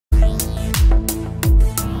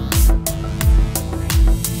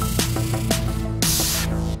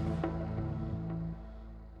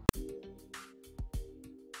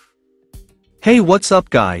Hey, what's up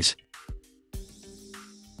guys?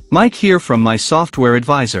 Mike here from my software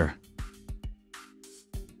advisor.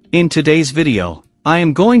 In today's video, I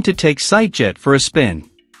am going to take Sitejet for a spin.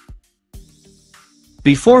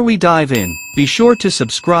 Before we dive in, be sure to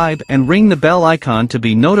subscribe and ring the bell icon to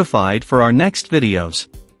be notified for our next videos.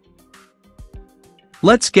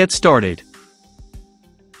 Let's get started.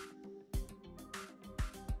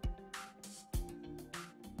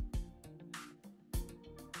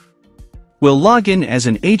 We'll log in as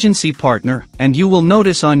an agency partner, and you will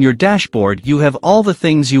notice on your dashboard you have all the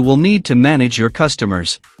things you will need to manage your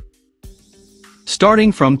customers.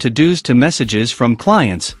 Starting from to-dos to messages from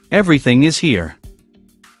clients, everything is here.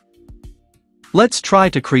 Let's try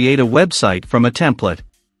to create a website from a template.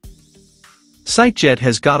 Sitejet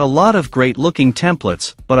has got a lot of great looking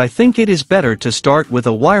templates, but I think it is better to start with a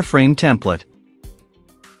wireframe template.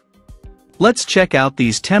 Let's check out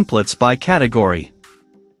these templates by category.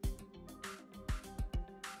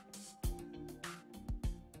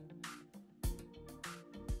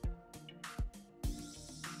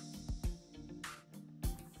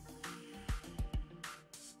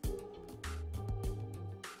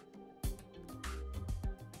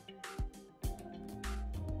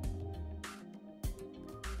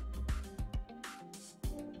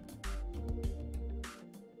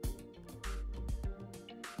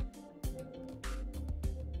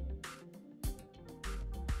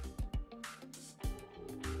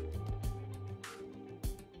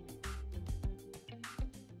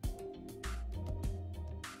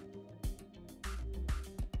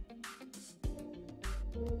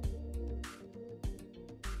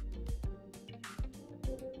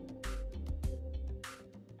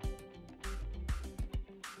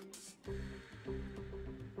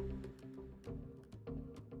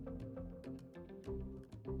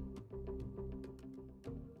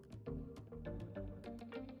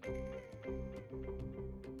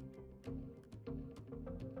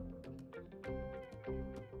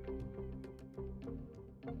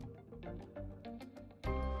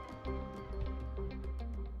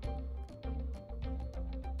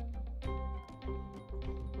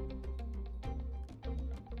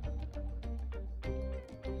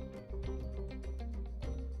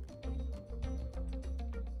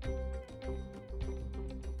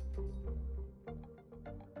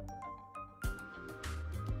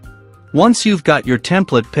 Once you've got your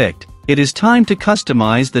template picked, it is time to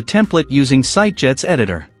customize the template using Sitejet's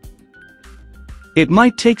editor. It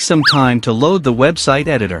might take some time to load the website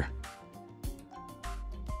editor.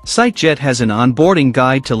 Sitejet has an onboarding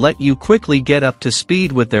guide to let you quickly get up to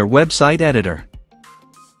speed with their website editor.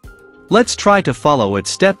 Let's try to follow it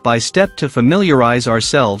step by step to familiarize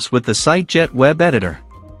ourselves with the Sitejet web editor.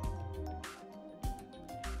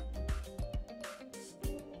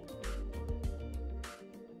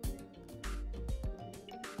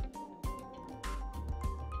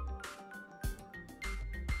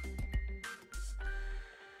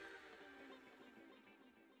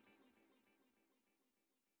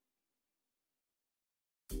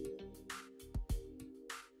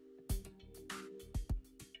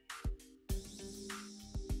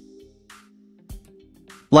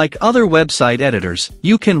 Like other website editors,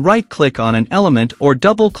 you can right-click on an element or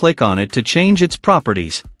double-click on it to change its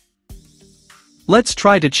properties. Let's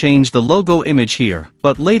try to change the logo image here,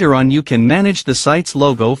 but later on you can manage the site's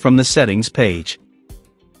logo from the settings page.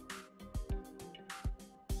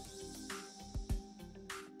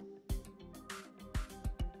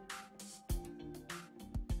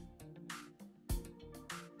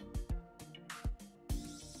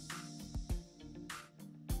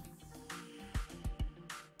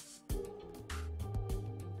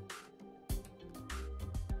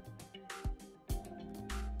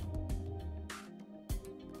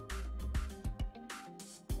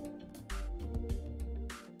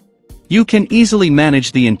 You can easily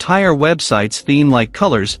manage the entire website's theme like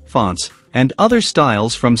colors, fonts, and other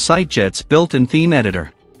styles from Sitejet's built-in theme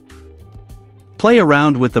editor. Play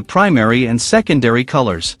around with the primary and secondary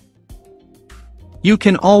colors. You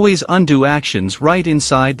can always undo actions right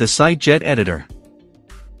inside the Sitejet editor.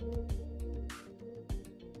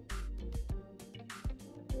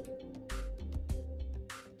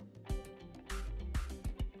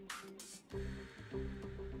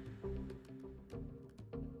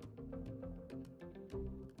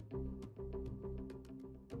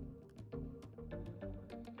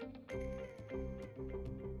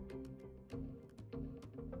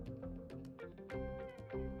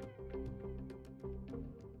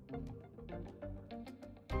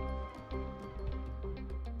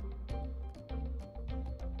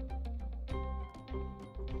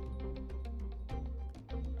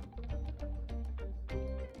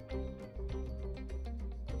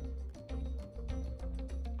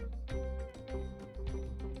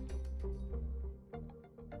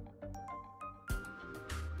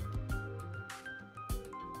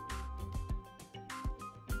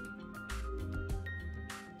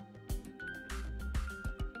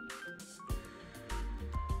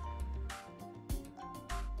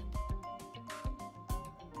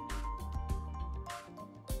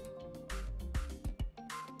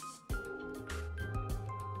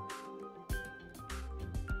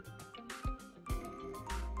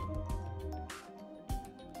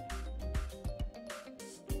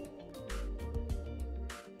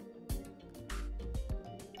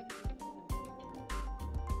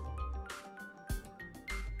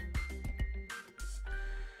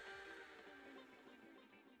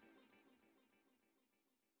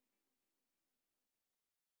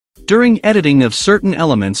 during editing of certain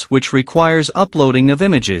elements which requires uploading of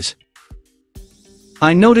images.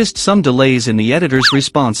 I noticed some delays in the editor's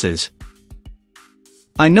responses.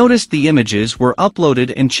 I noticed the images were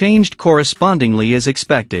uploaded and changed correspondingly as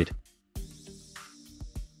expected.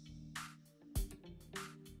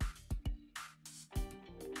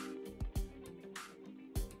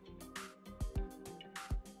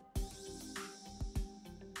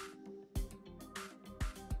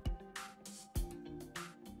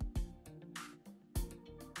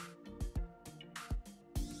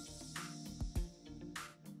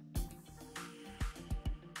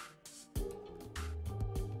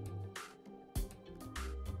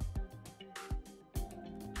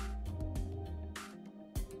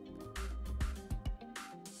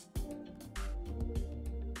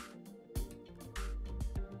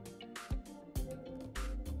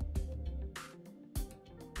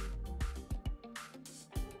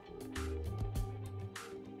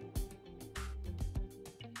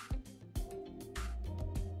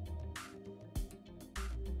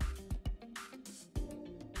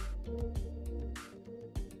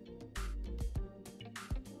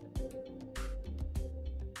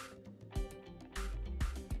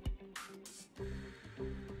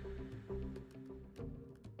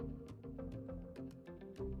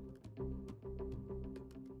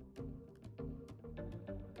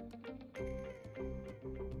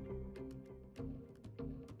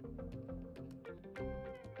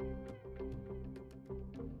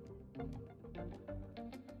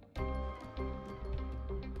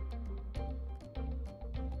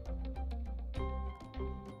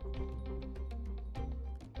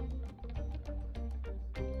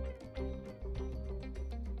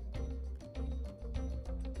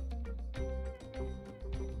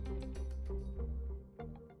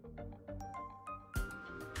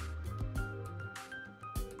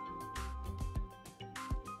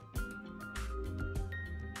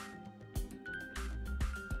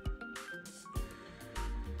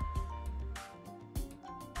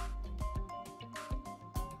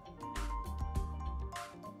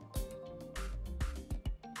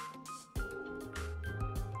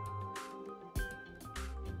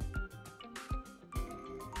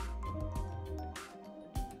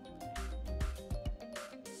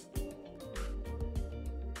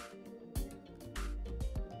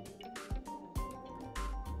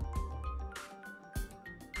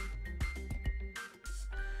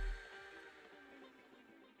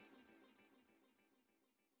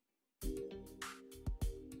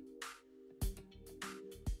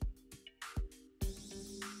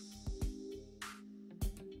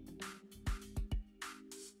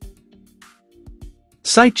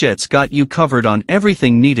 Sitejet's got you covered on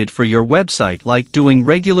everything needed for your website, like doing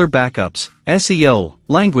regular backups, SEO,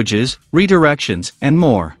 languages, redirections, and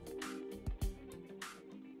more.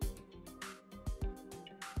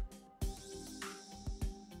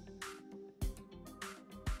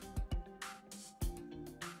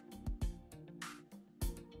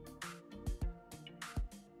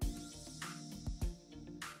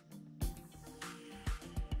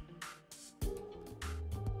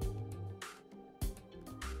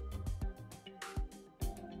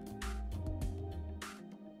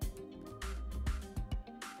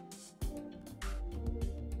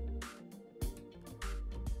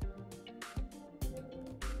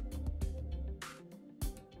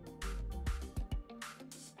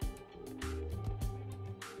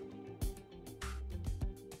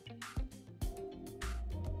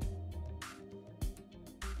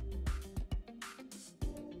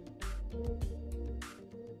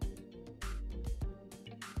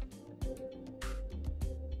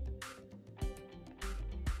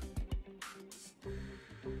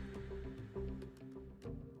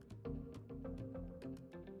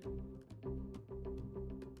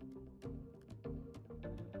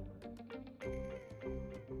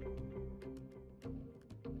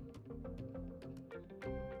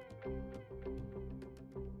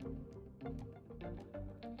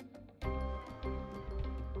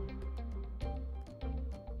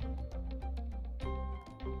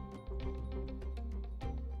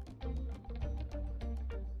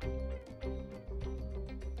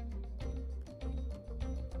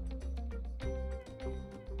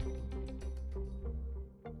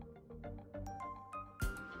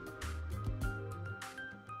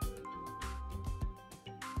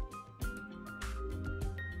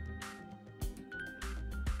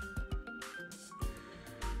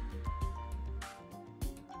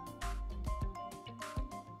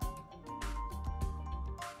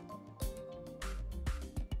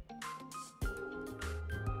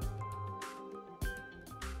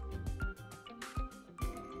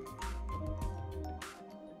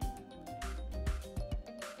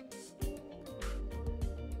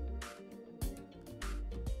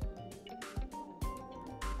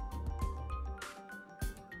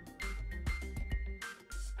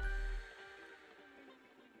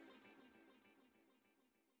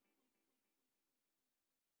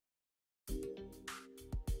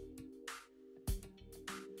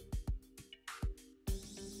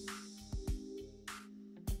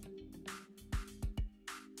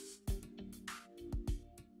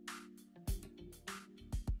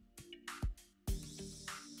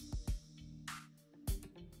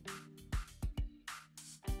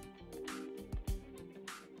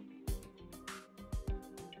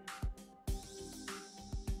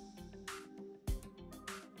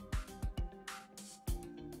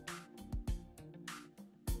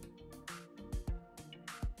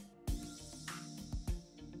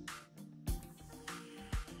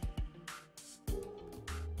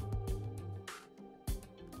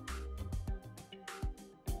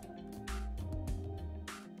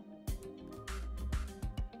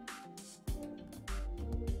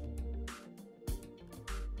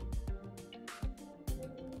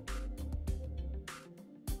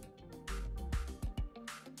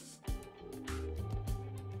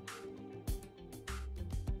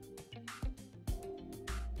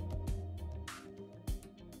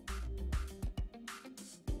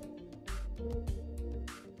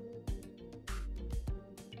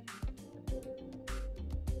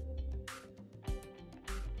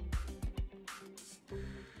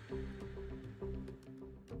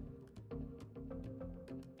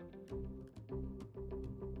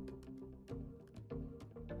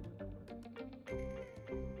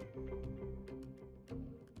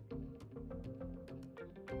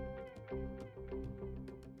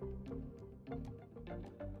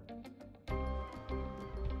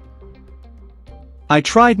 I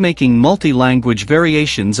tried making multi-language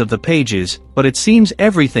variations of the pages, but it seems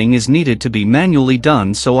everything is needed to be manually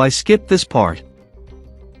done, so I skipped this part.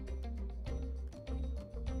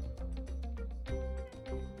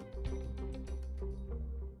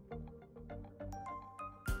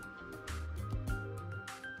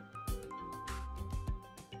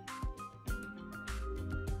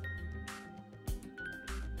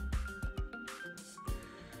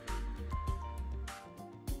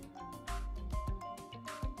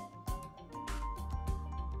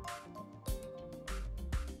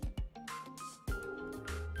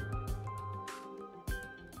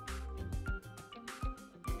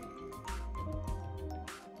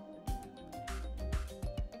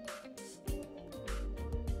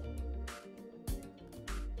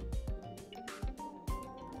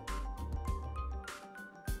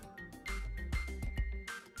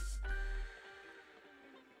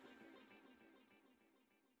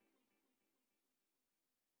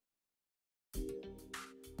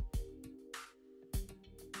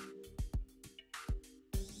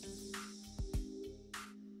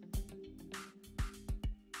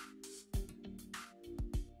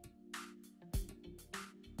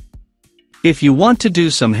 If you want to do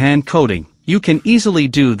some hand coding, you can easily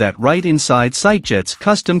do that right inside Sitejet's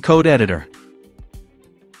custom code editor.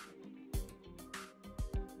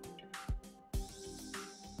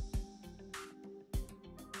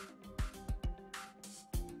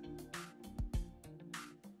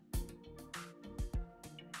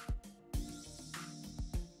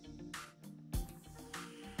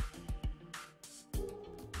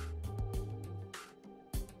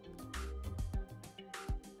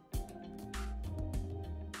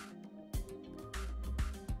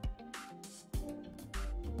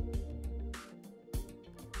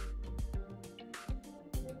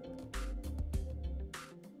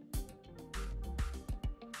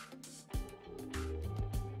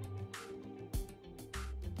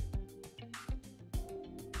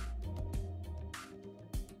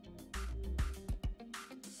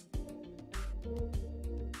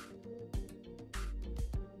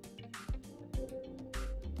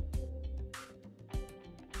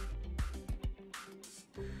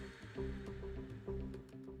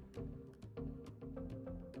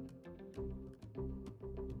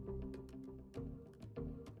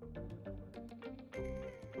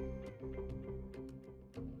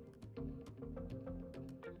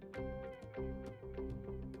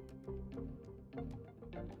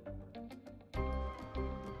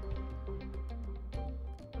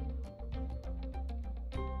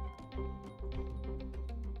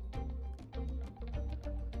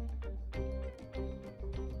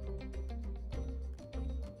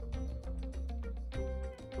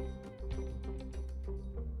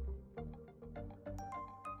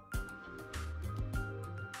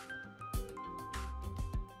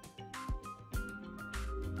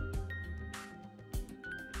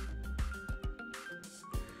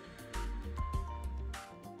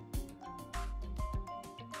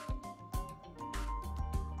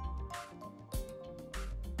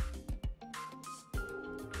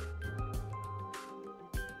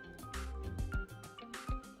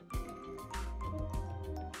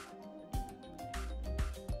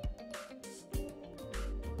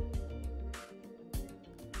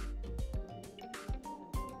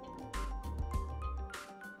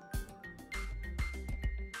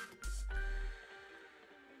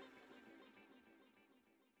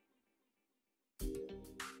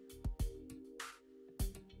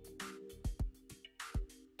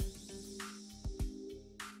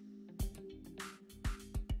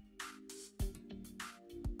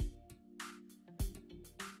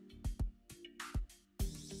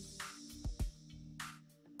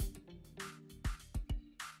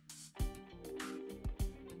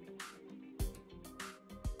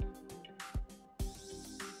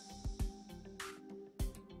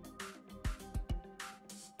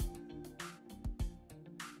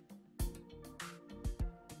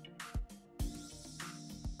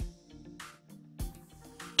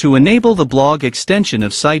 To enable the blog extension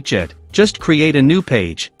of Sitejet, just create a new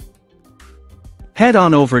page. Head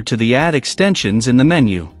on over to the Add Extensions in the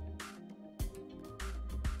menu.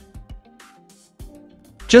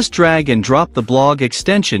 Just drag and drop the blog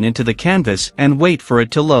extension into the canvas and wait for it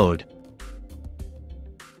to load.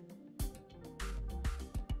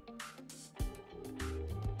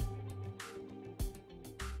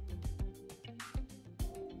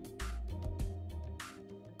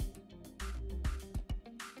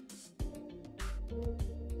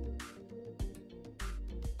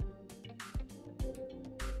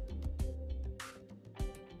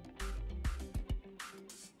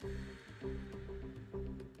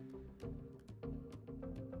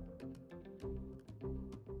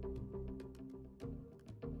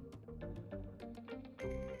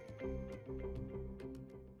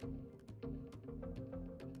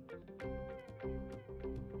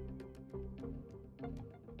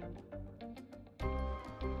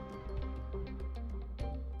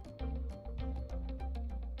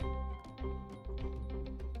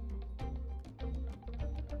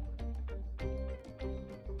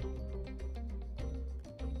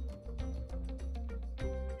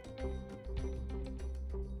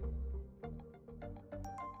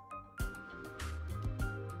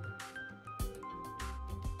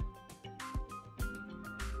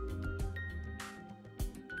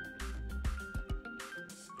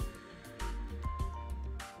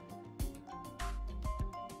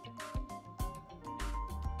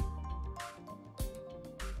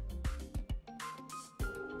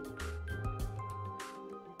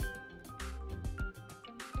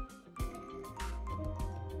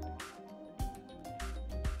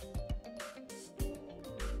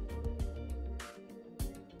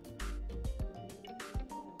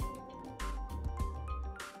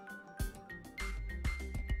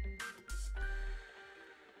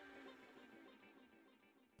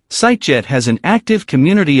 Sitejet has an active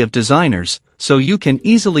community of designers, so you can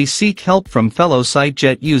easily seek help from fellow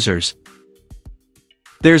Sitejet users.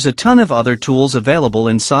 There's a ton of other tools available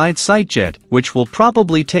inside Sitejet, which will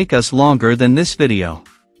probably take us longer than this video.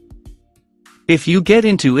 If you get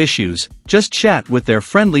into issues, just chat with their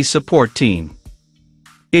friendly support team.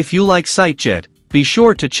 If you like Sitejet, be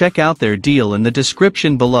sure to check out their deal in the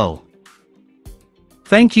description below.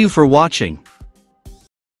 Thank you for watching.